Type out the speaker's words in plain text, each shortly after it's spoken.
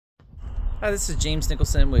Hi, this is James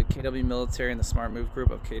Nicholson with KW Military and the Smart Move Group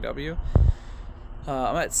of KW.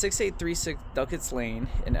 I'm at 6836 Ducketts Lane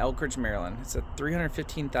in Elkridge, Maryland. It's a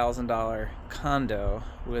 $315,000 condo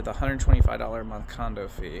with a $125 a month condo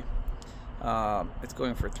fee. It's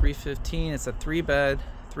going for $315,000. It's a 3-bed,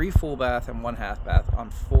 3 full bath, and 1 half bath on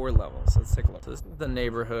 4 levels. So let's take a look. So this is the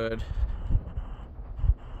neighborhood.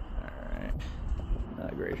 All right,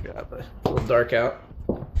 not a great shot, but a little dark out.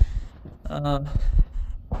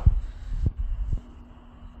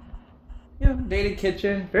 Yeah, dated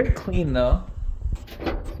kitchen, very clean though.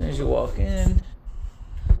 As soon as you walk in,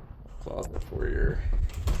 closet for your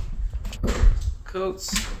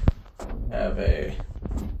coats. Have a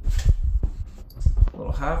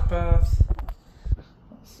little half bath.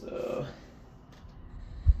 So,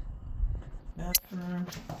 bathroom.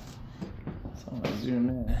 So I'm gonna zoom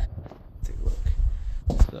in. Take a look.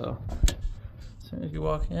 So, as soon as you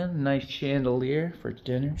walk in, nice chandelier for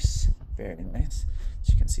dinners. Very nice. As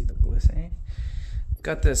you can see the glistening.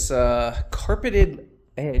 Got this carpeted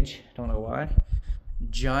edge, don't know why.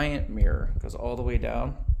 Giant mirror, goes all the way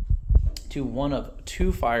down to one of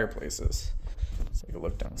 2 fireplaces. Let's take a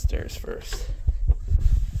look downstairs first.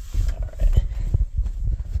 Alright.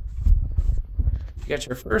 You got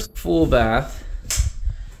your first full bath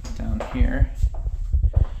down here.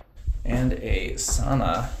 And a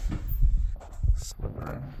sauna. Just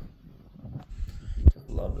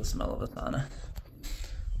love the smell of a sauna.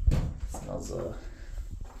 Smells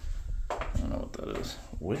I don't know what that is.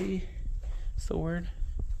 Woody? Is the word?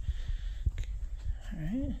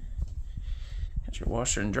 Alright. Got your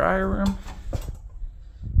washer and dryer room.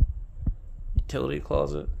 Utility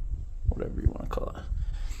closet. Whatever you want to call it.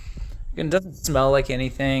 Again, it doesn't smell like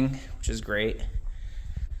anything, which is great.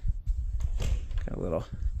 Got a little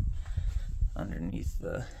underneath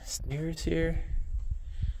the stairs here.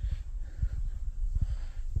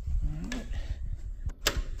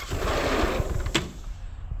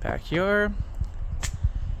 Backyard.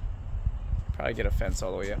 Probably get a fence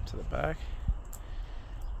all the way up to the back.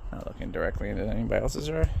 Not looking directly into anybody else's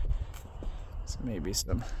yard. So maybe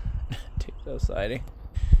some taped up siding.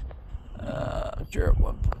 Sure, at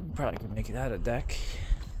one point probably can make it out a deck.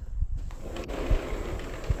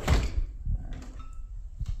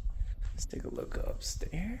 Let's take a look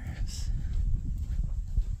upstairs.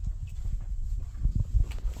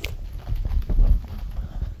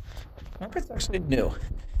 Carpet's actually new.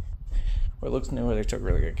 Or it looks new, or they took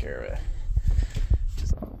really good care of it.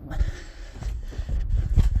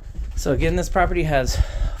 So again, this property has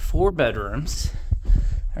 4 bedrooms.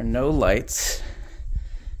 There are no lights.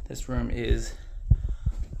 This room is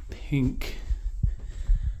pink.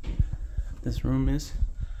 This room is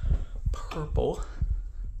purple.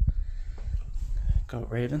 Go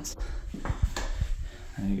Ravens.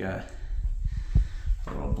 And you got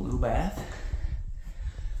a little blue bath.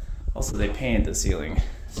 Also, they painted the ceiling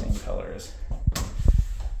same color as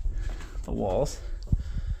the walls.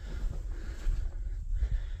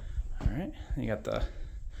 Alright, you got the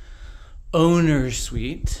owner's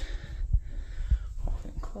suite.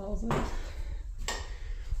 Walk-in closet.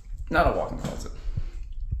 Not a walk-in closet.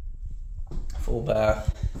 Full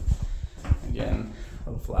bath. Again,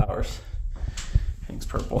 little flowers. Pink's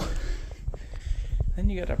purple. Then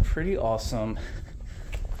you got a pretty awesome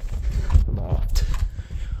loft.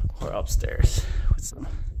 Or upstairs with some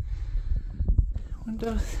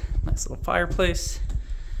windows, nice little fireplace.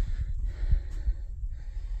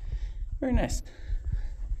 Very nice.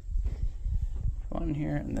 Go in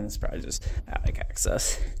here, and then it's probably just attic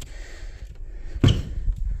access. Yeah,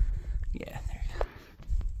 there you go.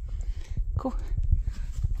 Cool.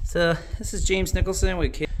 So this is James Nicholson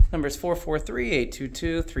with K. Number is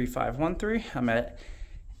 443-822-3513. I'm at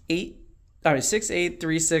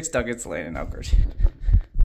 6836 Ducketts Ln in Elkridge.